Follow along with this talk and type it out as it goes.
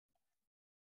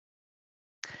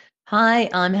Hi,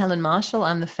 I'm Helen Marshall.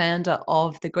 I'm the founder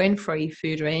of the grain-free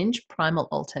food range, Primal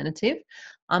Alternative.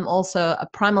 I'm also a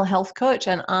Primal health coach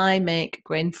and I make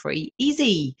grain-free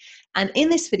easy. And in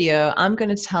this video, I'm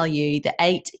going to tell you the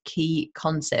 8 key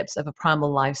concepts of a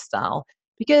primal lifestyle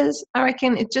because I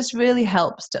reckon it just really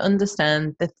helps to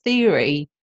understand the theory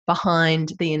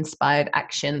behind the inspired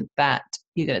action that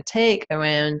you're going to take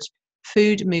around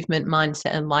food, movement,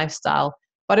 mindset, and lifestyle.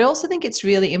 But I also think it's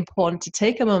really important to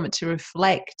take a moment to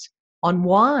reflect on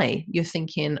why you're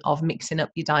thinking of mixing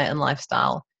up your diet and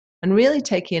lifestyle, and really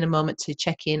taking a moment to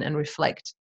check in and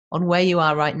reflect on where you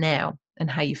are right now and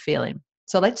how you're feeling.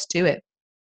 So let's do it.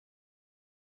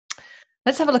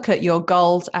 Let's have a look at your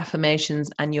goals,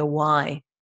 affirmations, and your why.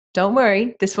 Don't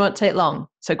worry, this won't take long.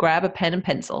 So grab a pen and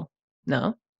pencil.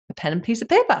 No, a pen and piece of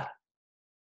paper.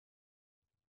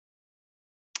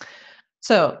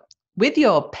 So with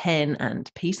your pen and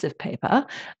piece of paper,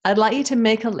 I'd like you to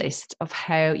make a list of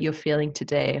how you're feeling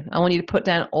today. I want you to put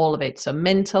down all of it. So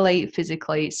mentally,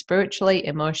 physically, spiritually,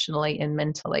 emotionally, and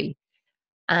mentally.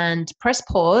 And press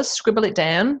pause, scribble it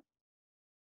down.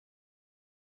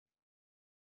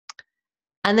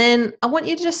 And then I want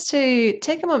you just to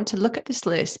take a moment to look at this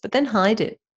list, but then hide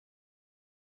it.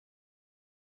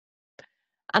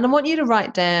 And I want you to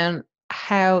write down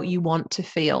how you want to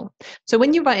feel. So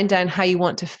when you're writing down how you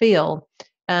want to feel,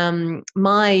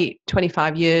 my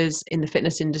 25 years in the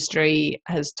fitness industry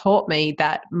has taught me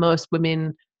that most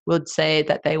women would say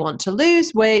that they want to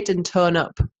lose weight and tone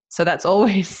up. So that's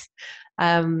always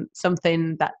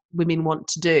something that women want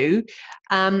to do.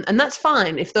 And that's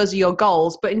fine if those are your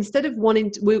goals. But instead of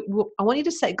wanting to, I want you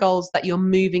to set goals that you're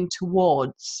moving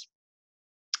towards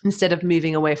instead of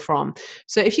moving away from.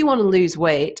 So if you want to lose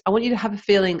weight, I want you to have a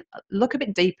feeling, look a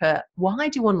bit deeper. Why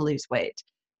do you want to lose weight?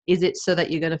 Is it so that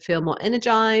you're going to feel more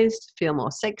energized, feel more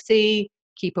sexy,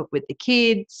 keep up with the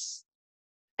kids?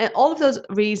 And all of those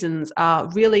reasons are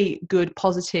really good,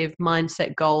 positive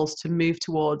mindset goals to move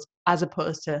towards as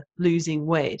opposed to losing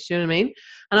weight. Do you know what I mean?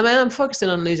 And I'm focusing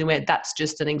on losing weight. That's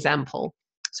just an example.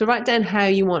 So write down how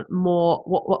you want more,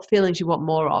 what feelings you want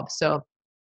more of. So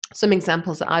some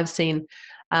examples that I've seen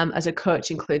as a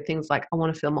coach include things like I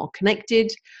want to feel more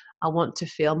connected, I want to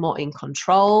feel more in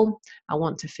control, I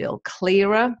want to feel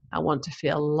clearer, I want to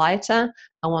feel lighter,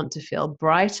 I want to feel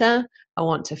brighter, I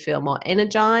want to feel more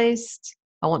energized,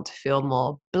 I want to feel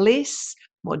more bliss,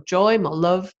 more joy, more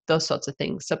love, those sorts of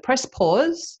things. So press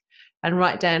pause and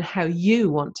write down how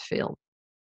you want to feel.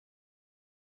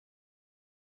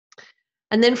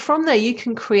 And then from there, you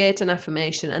can create an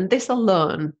affirmation, and this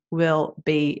alone will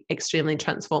be extremely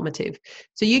transformative.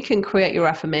 So you can create your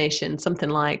affirmation, something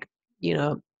like,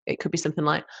 it could be something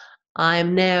like,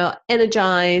 I'm now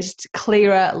energized,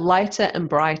 clearer, lighter, and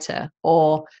brighter,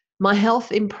 or my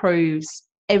health improves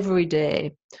every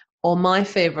day, or my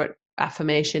favorite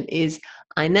affirmation is,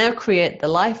 I now create the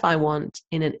life I want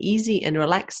in an easy and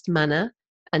relaxed manner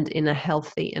and in a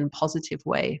healthy and positive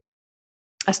way.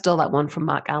 I stole that one from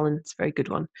Mark Allen. It's a very good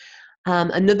one.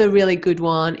 Another really good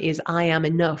one is I am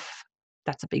enough.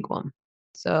 That's a big one.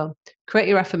 So create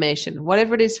your affirmation,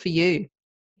 whatever it is for you.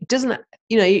 It doesn't,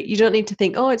 you don't need to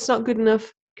think, oh, it's not good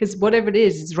enough, because whatever it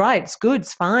is right. It's good.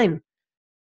 It's fine.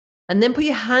 And then put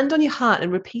your hand on your heart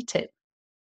and repeat it.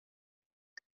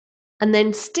 And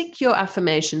then stick your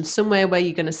affirmation somewhere where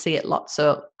you're going to see it lots.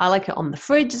 So I like it on the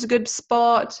fridge is a good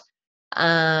spot.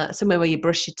 Somewhere where you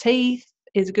brush your teeth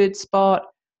is a good spot.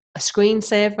 A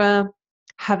screensaver,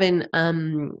 having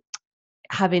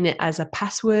it as a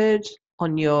password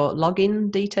on your login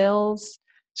details,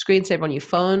 screensaver on your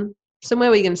phone, somewhere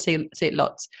where you're going to see it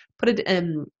lots. Put it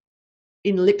in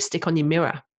lipstick on your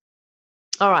mirror.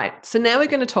 All right, so now we're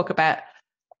going to talk about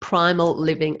primal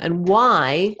living and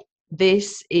why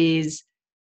this is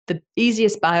the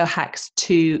easiest biohacks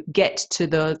to get to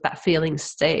that feeling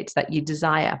state that you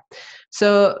desire.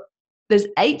 So there's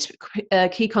 8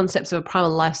 key concepts of a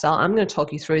primal lifestyle. I'm going to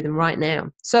talk you through them right now.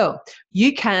 So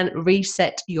you can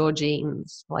reset your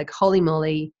genes. Like, holy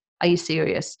moly, are you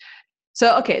serious?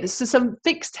 So, okay, this is some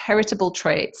fixed heritable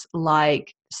traits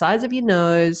like the size of your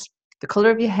nose, the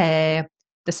color of your hair,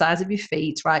 the size of your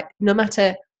feet, right? No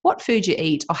matter what food you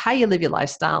eat or how you live your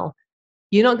lifestyle,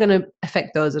 you're not going to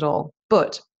affect those at all.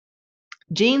 But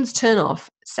genes turn off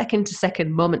second to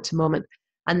second, moment to moment,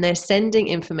 and they're sending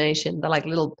information. They're like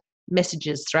little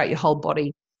messages throughout your whole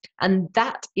body. And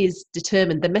that is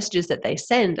determined, the messages that they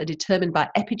send are determined by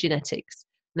epigenetics.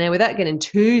 Now, without getting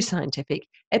too scientific,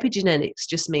 epigenetics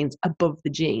just means above the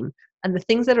gene. And the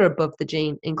things that are above the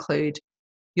gene include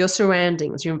your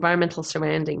surroundings, your environmental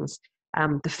surroundings,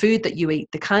 the food that you eat,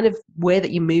 the kind of way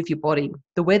that you move your body,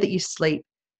 the way that you sleep,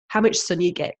 how much sun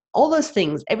you get, all those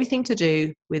things, everything to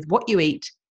do with what you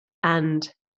eat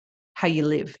and how you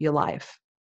live your life.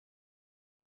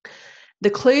 The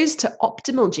clues to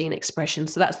optimal gene expression,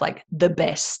 so that's like the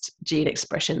best gene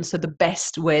expression, so the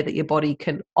best way that your body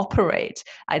can operate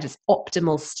at its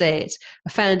optimal state,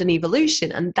 are found in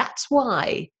evolution. And that's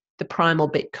why the primal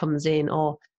bit comes in,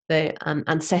 or the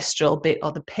ancestral bit,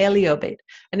 or the paleo bit.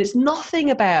 And it's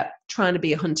nothing about trying to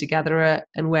be a hunter-gatherer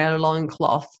and wear a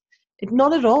loincloth. It's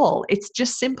not at all. It's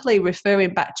just simply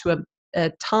referring back to a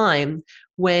time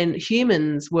when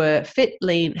humans were fit,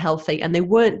 lean, healthy, and they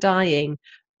weren't dying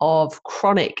of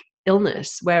chronic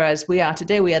illness, whereas we are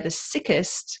today. We are the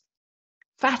sickest,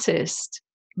 fattest,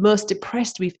 most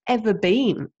depressed we've ever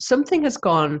been. Something has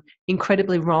gone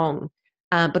incredibly wrong,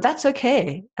 but that's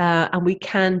okay, and we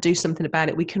can do something about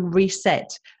it. We can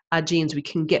reset our genes. We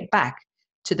can get back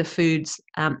to the foods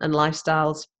and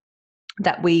lifestyles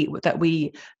that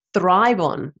we thrive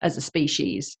on as a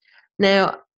species.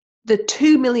 Now, the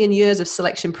 2 million years of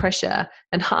selection pressure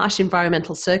and harsh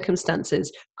environmental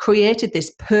circumstances created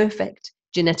this perfect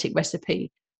genetic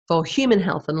recipe for human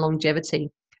health and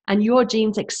longevity. And your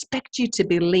genes expect you to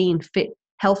be lean, fit,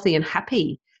 healthy, and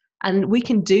happy. And we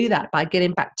can do that by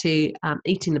getting back to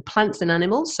eating the plants and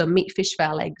animals, so meat, fish,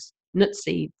 fowl, eggs, nuts,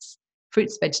 seeds,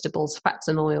 fruits, vegetables, fats,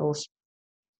 and oils,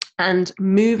 and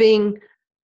moving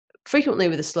frequently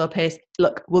with a slow pace.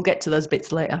 Look, we'll get to those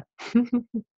bits later.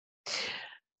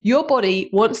 Your body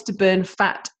wants to burn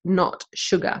fat, not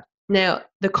sugar. Now,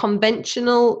 the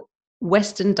conventional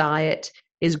Western diet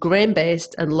is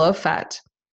grain-based and low-fat.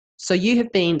 So you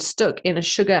have been stuck in a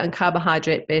sugar and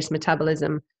carbohydrate-based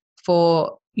metabolism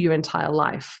for your entire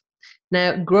life.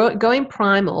 Now, going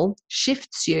primal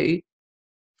shifts you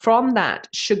from that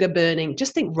sugar burning.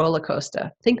 Just think roller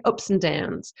coaster. Think ups and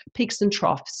downs, peaks and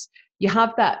troughs. You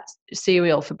have that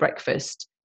cereal for breakfast,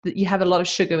 that you have a lot of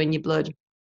sugar in your blood.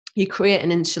 You create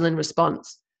an insulin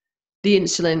response. The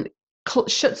insulin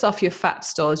shuts off your fat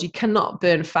stores. You cannot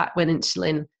burn fat when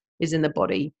insulin is in the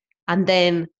body. And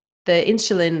then the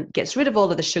insulin gets rid of all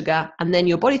of the sugar, and then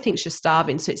your body thinks you're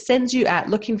starving. So it sends you out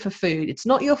looking for food. It's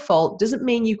not your fault. It doesn't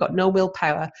mean you've got no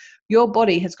willpower. Your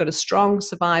body has got a strong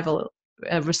survival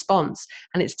response,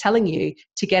 and it's telling you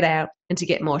to get out and to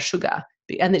get more sugar.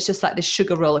 And it's just like this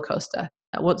sugar roller coaster.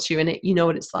 Once you're in it, you know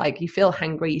what it's like. You feel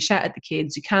hungry, you shout at the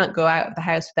kids, you can't go out of the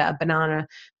house without a banana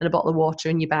and a bottle of water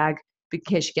in your bag in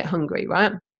case you get hungry,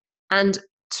 right? And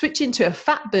switching to a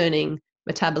fat-burning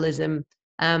metabolism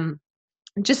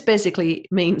just basically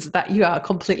means that you are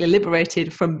completely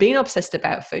liberated from being obsessed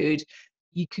about food.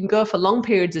 You can go for long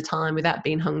periods of time without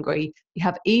being hungry. You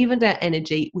have evened out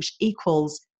energy, which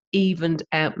equals evened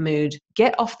out mood.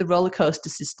 Get off the roller coaster,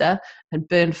 sister, and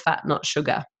burn fat, not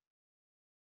sugar.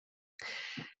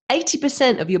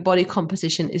 80% of your body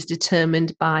composition is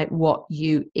determined by what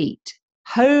you eat.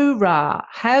 Hurrah!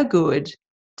 How good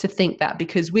to think that,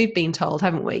 because we've been told,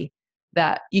 haven't we,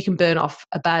 that you can burn off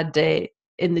a bad day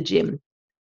in the gym,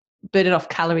 burning off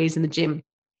calories in the gym.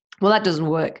 Well, that doesn't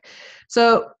work.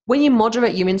 So when you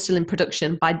moderate your insulin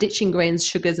production by ditching grains,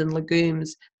 sugars, and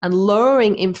legumes, and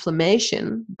lowering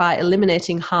inflammation by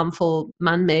eliminating harmful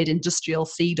man-made industrial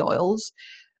seed oils,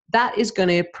 that is going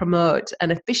to promote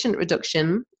an efficient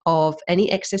reduction of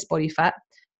any excess body fat.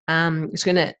 It's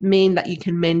going to mean that you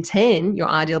can maintain your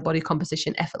ideal body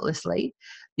composition effortlessly.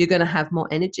 You're going to have more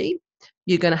energy.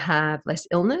 You're going to have less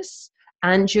illness.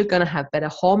 And you're going to have better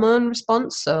hormone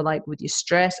response. So like with your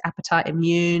stress, appetite,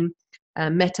 immune,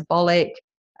 metabolic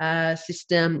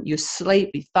system, your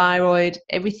sleep, your thyroid,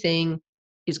 everything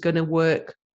is going to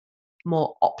work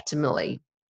more optimally.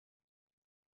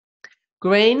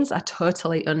 Grains are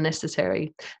totally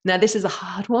unnecessary. Now, this is a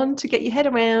hard one to get your head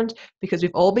around, because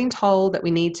we've all been told that we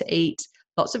need to eat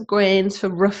lots of grains for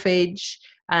roughage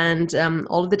and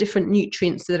all of the different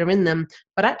nutrients that are in them.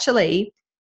 But actually,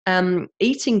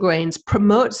 eating grains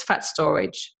promotes fat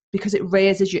storage because it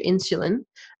raises your insulin,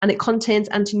 and it contains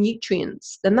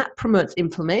anti-nutrients. Then that promotes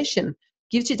inflammation,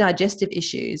 gives you digestive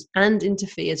issues, and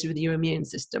interferes with your immune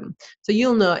system. So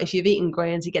you'll know if you've eaten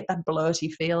grains, you get that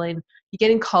bloaty feeling, you're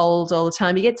getting colds all the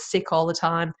time, you get sick all the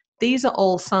time. These are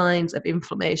all signs of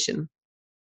inflammation.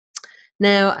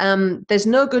 Now, there's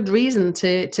no good reason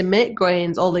to make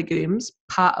grains or legumes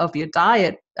part of your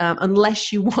diet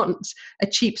unless you want a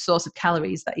cheap source of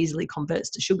calories that easily converts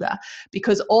to sugar,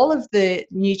 because all of the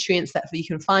nutrients that you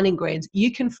can find in grains,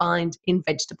 you can find in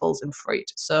vegetables and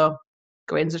fruit. So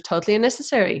grains are totally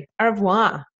unnecessary. Au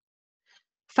revoir.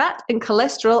 Fat and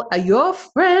cholesterol are your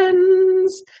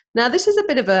friends. Now, this is a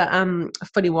bit of a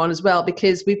funny one as well,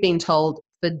 because we've been told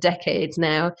for decades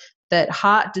now that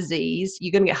heart disease,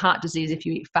 you're going to get heart disease if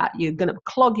you eat fat. You're going to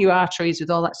clog your arteries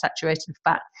with all that saturated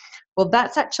fat. Well,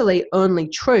 that's actually only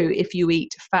true if you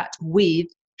eat fat with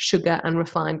sugar and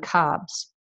refined carbs.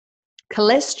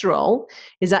 Cholesterol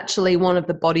is actually one of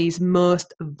the body's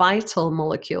most vital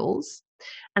molecules,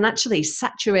 and actually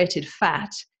saturated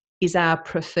fat is our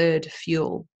preferred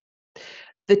fuel.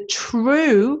 The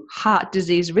true heart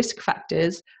disease risk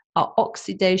factors are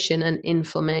oxidation and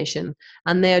inflammation,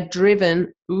 and they are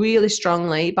driven really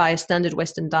strongly by a standard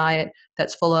Western diet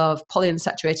that's full of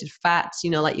polyunsaturated fats,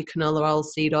 like your canola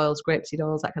oils, seed oils, grapeseed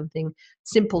oils, that kind of thing,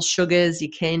 simple sugars,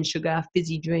 your cane sugar,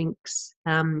 fizzy drinks,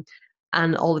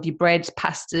 and all of your breads,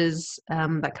 pastas,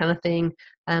 that kind of thing,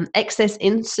 excess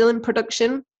insulin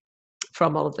production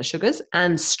from all of the sugars,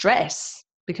 and stress,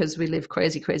 because we live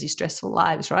crazy, stressful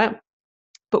lives, right?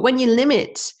 But when you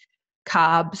limit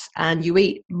carbs and you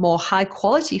eat more high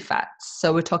quality fats,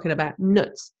 so we're talking about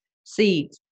nuts,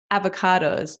 seeds,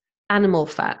 avocados, animal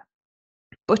fat,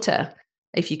 butter,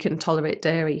 if you can tolerate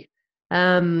dairy,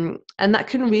 and that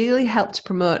can really help to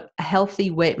promote a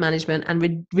healthy weight management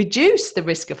and reduce the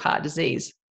risk of heart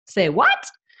disease. Say what?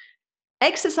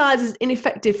 Exercise is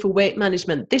ineffective for weight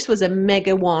management. This was a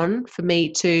mega one for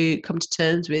me to come to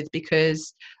terms with,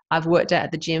 because I've worked out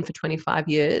at the gym for 25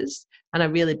 years. And I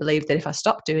really believed that if I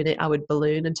stopped doing it, I would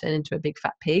balloon and turn into a big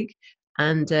fat pig.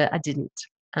 And I didn't.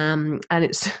 And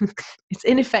it's it's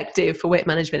ineffective for weight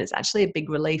management. It's actually a big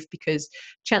relief, because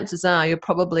chances are you're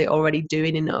probably already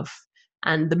doing enough.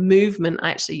 And the movement,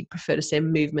 I actually prefer to say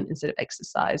movement instead of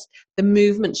exercise. The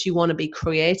movements you want to be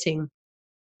creating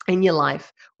in your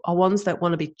life are ones that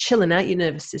want to be chilling out your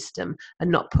nervous system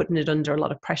and not putting it under a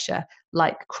lot of pressure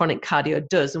like chronic cardio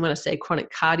does. And when I say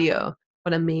chronic cardio,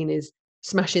 what I mean is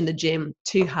smashing the gym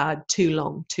too hard, too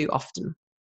long, too often.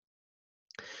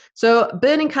 So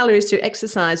burning calories through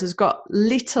exercise has got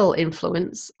little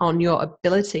influence on your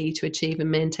ability to achieve and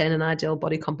maintain an ideal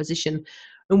body composition.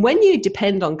 And when you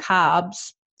depend on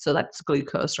carbs, so that's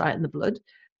glucose, right, in the blood,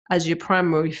 as your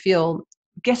primary fuel,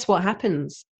 guess what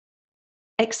happens?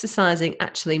 Exercising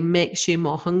actually makes you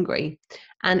more hungry.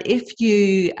 And if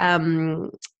you,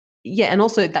 and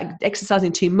also that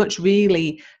exercising too much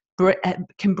really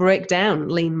can break down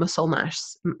lean muscle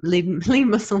mass.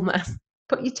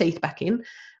 Put your teeth back in,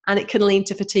 and it can lead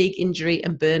to fatigue, injury,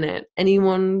 and burnout.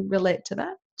 Anyone relate to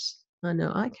that? I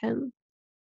know I can.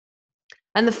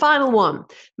 And the final one,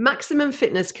 maximum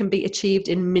fitness can be achieved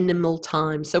in minimal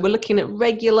time. So we're looking at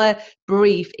regular,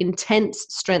 brief, intense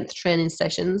strength training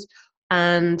sessions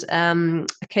and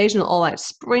occasional all-out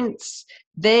sprints.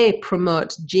 They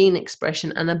promote gene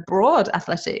expression and a broad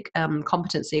athletic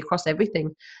competency across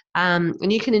everything. And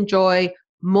you can enjoy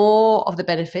more of the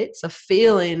benefits of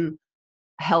feeling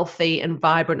healthy and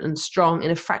vibrant and strong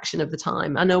in a fraction of the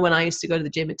time. I know when I used to go to the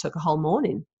gym, it took a whole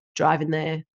morning driving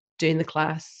there, doing the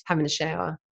class, having a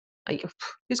shower.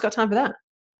 Who's got time for that?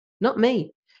 Not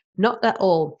me. Not at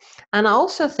all. And I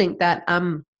also think that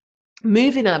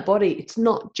moving our body, it's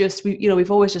not just,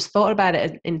 we've always just thought about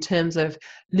it in terms of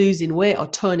losing weight or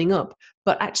toning up,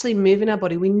 but actually moving our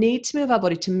body. We need to move our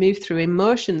body to move through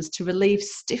emotions, to relieve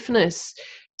stiffness,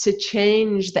 to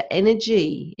change the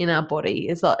energy in our body.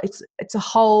 It's a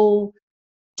whole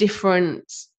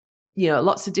different,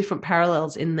 lots of different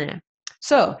parallels in there.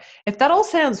 So if that all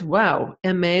sounds wow,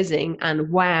 amazing, and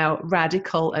wow,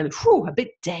 radical, and a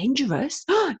bit dangerous,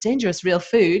 dangerous real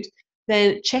food,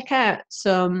 then check out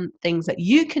some things that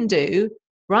you can do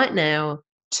right now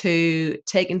to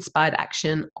take inspired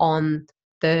action on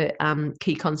the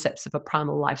key concepts of a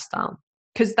primal lifestyle.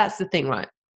 Because that's the thing, right?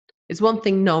 It's one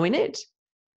thing knowing it.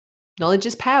 Knowledge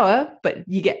is power, but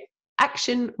you get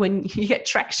traction when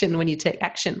you take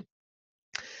action.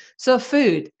 So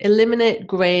food, eliminate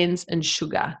grains and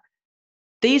sugar.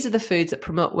 These are the foods that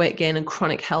promote weight gain and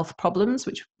chronic health problems,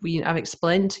 which I've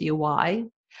explained to you why.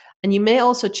 And you may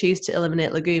also choose to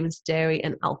eliminate legumes, dairy,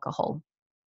 and alcohol.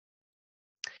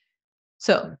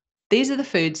 So these are the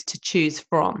foods to choose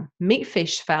from: meat,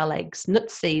 fish, fowl, eggs,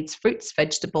 nuts, seeds, fruits,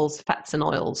 vegetables, fats, and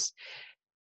oils.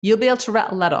 You'll be able to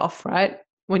rattle that off, right,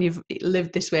 when you've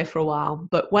lived this way for a while.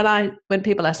 But when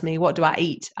people ask me, what do I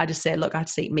eat? I just say, look, I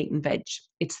just eat meat and veg.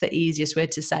 It's the easiest way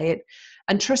to say it.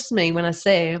 And trust me when I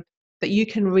say that you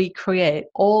can recreate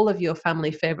all of your family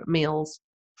favorite meals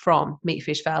from meat,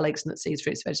 fish, fowl, eggs, nuts, seeds,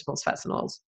 fruits, vegetables, fats, and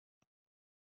oils.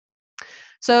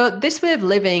 So this way of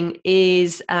living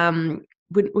is,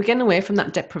 we're getting away from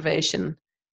that deprivation.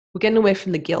 We're getting away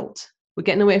from the guilt. We're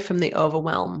getting away from the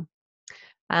overwhelm.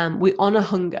 We honor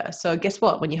hunger. So guess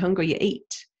what? When you're hungry, you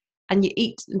eat. And you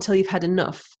eat until you've had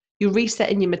enough. You're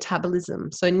resetting your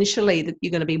metabolism. So initially,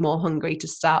 you're going to be more hungry to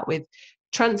start with.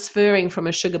 transferring from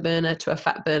a sugar burner to a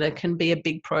fat burner can be a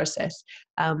big process.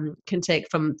 Can take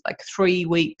from like 3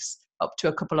 weeks up to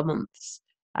a couple of months.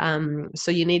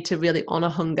 So you need to really honor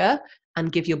hunger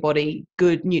and give your body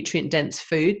good nutrient dense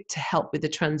food to help with the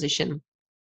transition.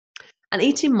 And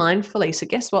eating mindfully. So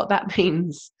guess what that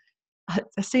means?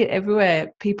 I see it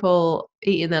everywhere. People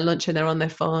eating their lunch and they're on their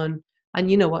phone. And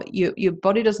you know what? Your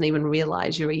body doesn't even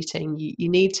realize you're eating. You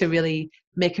need to really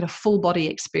make it a full body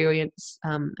experience.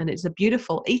 And it's a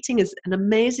beautiful, eating is an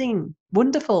amazing,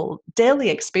 wonderful daily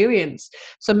experience.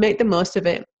 So make the most of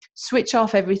it. Switch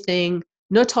off everything.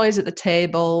 No toys at the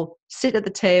table. Sit at the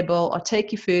table or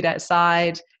take your food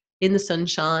outside in the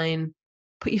sunshine.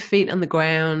 Put your feet on the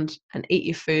ground and eat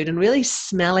your food and really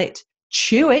smell it.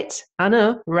 Chew it. I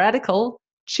know, radical.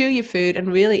 Chew your food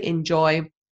and really enjoy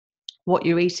what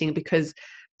you're eating, because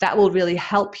that will really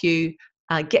help you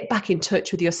get back in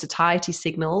touch with your satiety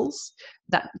signals.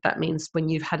 That means when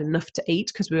you've had enough to eat,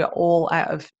 because we are all out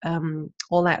of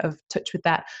touch with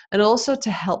that, and also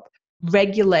to help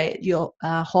regulate your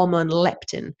hormone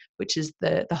leptin, which is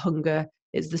the hunger,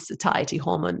 is the satiety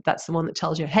hormone. That's the one that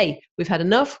tells you, hey, we've had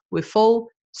enough, we're full,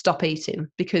 stop eating,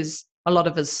 because a lot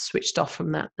of us switched off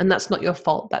from that. And that's not your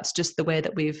fault. That's just the way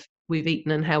that we've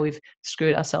eaten and how we've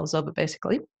screwed ourselves over,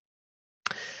 basically.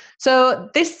 So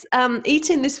this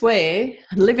eating this way,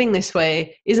 living this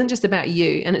way, isn't just about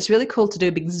you. And it's really cool to do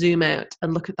a big zoom out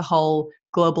and look at the whole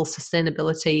global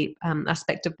sustainability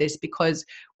aspect of this, because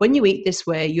when you eat this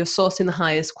way, you're sourcing the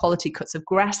highest quality cuts of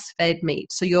grass-fed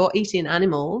meat. So you're eating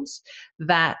animals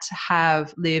that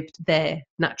have lived their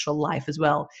natural life as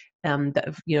well, that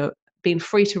have, been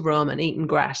free to roam and eaten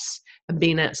grass and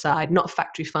being outside, not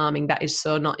factory farming. That is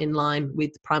so not in line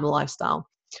with primal lifestyle.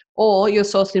 Or you're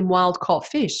sourcing wild caught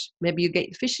fish. Maybe you get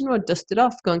your fishing rod, dust it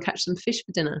off, go and catch some fish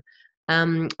for dinner.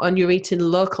 And you're eating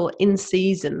local, in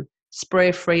season,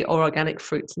 spray-free or organic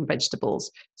fruits and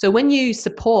vegetables. So when you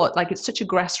support, like, it's such a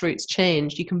grassroots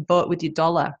change, you can vote with your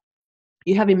dollar.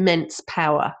 You have immense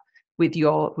power with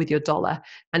your dollar.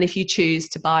 And if you choose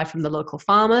to buy from the local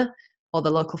farmer or the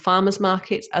local farmers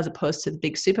markets as opposed to the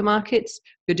big supermarkets,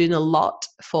 you're doing a lot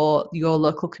for your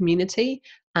local community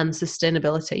and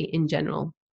sustainability in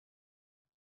general.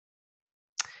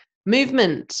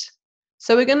 Movement.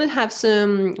 So we're going to have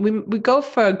we go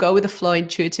for a go with the flow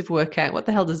intuitive workout. What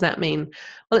the hell does that mean?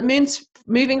 Well, it means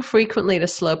moving frequently at a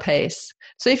slow pace.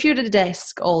 So if you're at a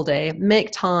desk all day,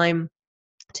 make time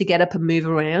to get up and move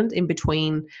around in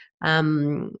between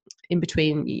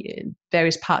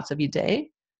various parts of your day,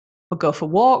 or go for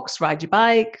walks, ride your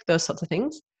bike, those sorts of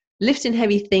things. Lifting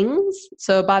heavy things.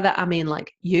 So by that, I mean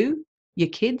like you, your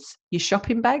kids, your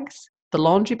shopping bags, the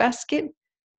laundry basket.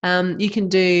 You can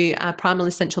do a Primal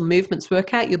Essential Movements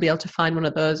workout. You'll be able to find one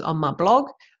of those on my blog.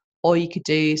 Or you could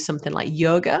do something like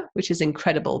yoga, which is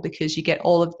incredible because you get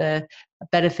all of the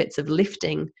benefits of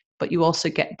lifting, but you also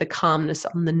get the calmness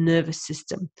on the nervous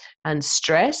system. And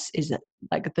stress is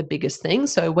like the biggest thing.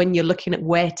 So when you're looking at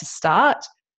where to start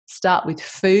with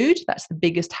food. That's the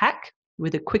biggest hack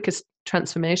with the quickest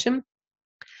transformation.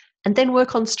 And then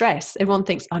work on stress. Everyone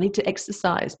thinks, I need to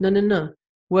exercise. No.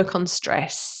 Work on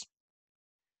stress.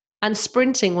 And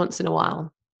sprinting once in a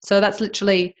while. So that's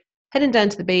literally heading down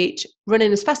to the beach,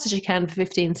 running as fast as you can for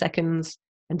 15 seconds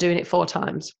and doing it 4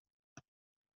 times.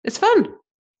 It's fun.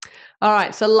 All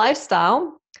right, so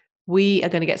lifestyle, we are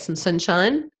going to get some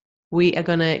sunshine. We are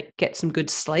going to get some good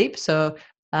sleep. So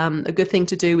a good thing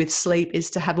to do with sleep is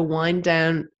to have a wind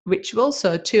down ritual.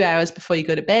 So 2 hours before you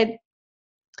go to bed,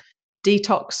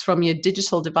 detox from your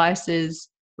digital devices,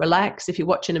 relax. If you're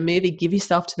watching a movie, give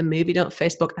yourself to the movie. Don't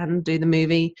Facebook and do the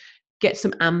movie. Get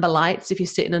some amber lights. If you're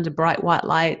sitting under bright white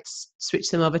lights, switch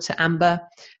them over to amber.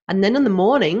 And then in the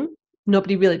morning,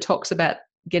 nobody really talks about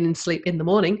getting sleep in the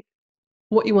morning.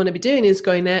 What you want to be doing is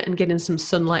going out and getting some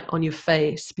sunlight on your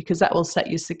face, because that will set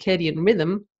your circadian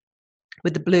rhythm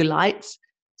with the blue lights.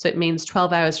 So it means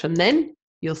 12 hours from then,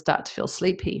 you'll start to feel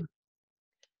sleepy.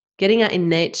 Getting out in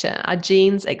nature. Our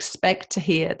genes expect to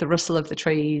hear the rustle of the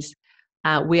trees.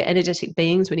 We're energetic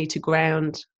beings. We need to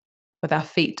ground with our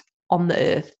feet on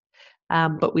the earth.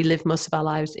 But we live most of our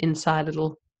lives inside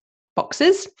little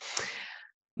boxes.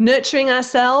 Nurturing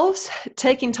ourselves,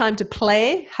 taking time to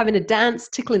play, having a dance,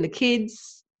 tickling the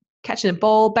kids, catching a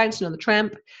ball, bouncing on the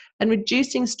tramp, and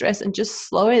reducing stress and just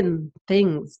slowing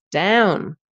things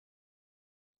down.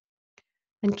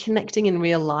 And connecting in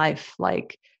real life.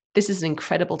 Like, this is an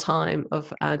incredible time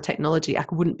of technology. I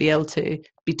wouldn't be able to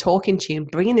be talking to you and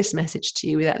bringing this message to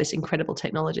you without this incredible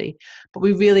technology. But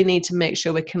we really need to make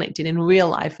sure we're connected in real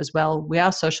life as well. We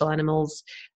are social animals.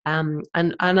 And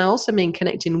I also mean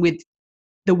connecting with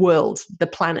the world, the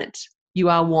planet. You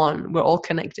are one. We're all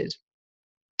connected.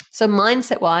 So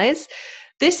mindset wise,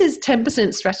 this is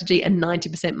 10% strategy and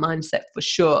 90% mindset for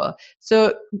sure.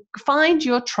 So find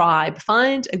your tribe,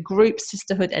 find a group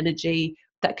sisterhood energy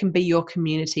that can be your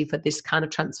community for this kind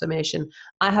of transformation.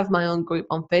 I have my own group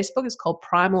on Facebook. It's called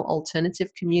Primal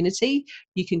Alternative Community.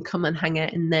 You can come and hang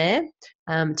out in there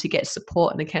to get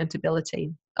support and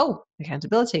accountability. Oh,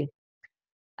 accountability.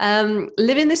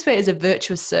 Living this way is a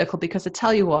virtuous circle, because I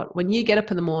tell you what, when you get up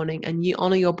in the morning and you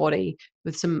honor your body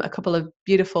with a couple of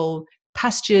beautiful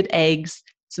pastured eggs,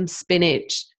 some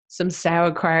spinach, some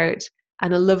sauerkraut,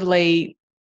 and a lovely,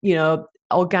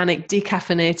 organic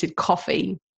decaffeinated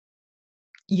coffee,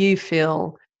 you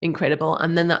feel incredible.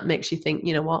 And then that makes you think,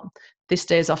 you know what, this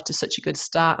day is off to such a good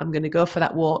start. I'm going to go for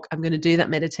that walk. I'm going to do that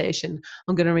meditation.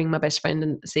 I'm going to ring my best friend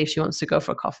and see if she wants to go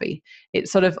for a coffee. It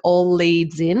sort of all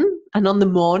leads in. And on the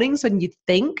mornings when you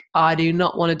think, I do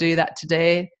not want to do that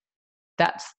today,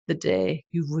 that's the day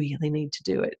you really need to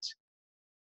do it.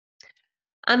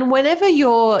 And whenever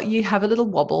you have a little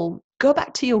wobble, go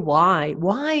back to your why.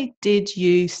 Why did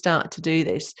you start to do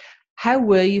this? How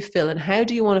were you feeling? How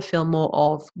do you want to feel more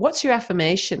of? What's your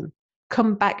affirmation?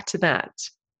 Come back to that.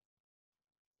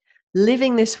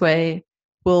 Living this way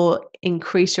will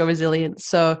increase your resilience.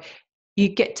 So you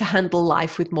get to handle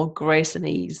life with more grace and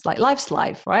ease. Like life's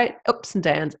life, right? Ups and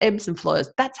downs, ebbs and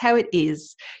flows. That's how it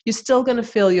is. You're still going to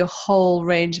feel your whole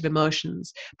range of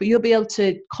emotions, but you'll be able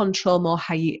to control more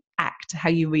how you act, how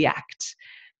you react.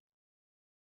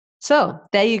 So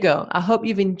there you go. I hope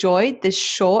you've enjoyed this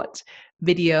short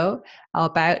video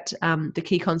about the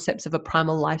key concepts of a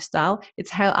primal lifestyle. It's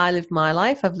how I lived my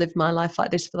life. I've lived my life like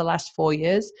this for the last 4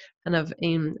 years, and I've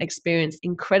experienced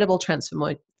incredible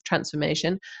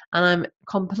transformation, and I'm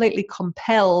completely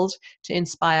compelled to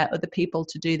inspire other people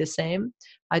to do the same.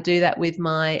 I do that with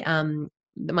my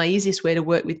easiest way to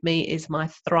work with me is my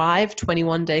Thrive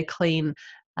 21-day clean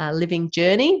living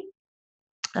journey,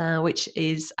 which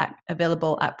is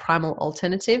available at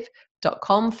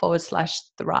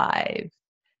primalalternative.com/thrive.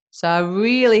 So I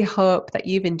really hope that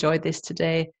you've enjoyed this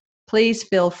today. Please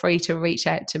feel free to reach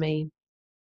out to me.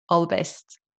 All the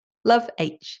best. Love,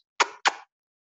 H.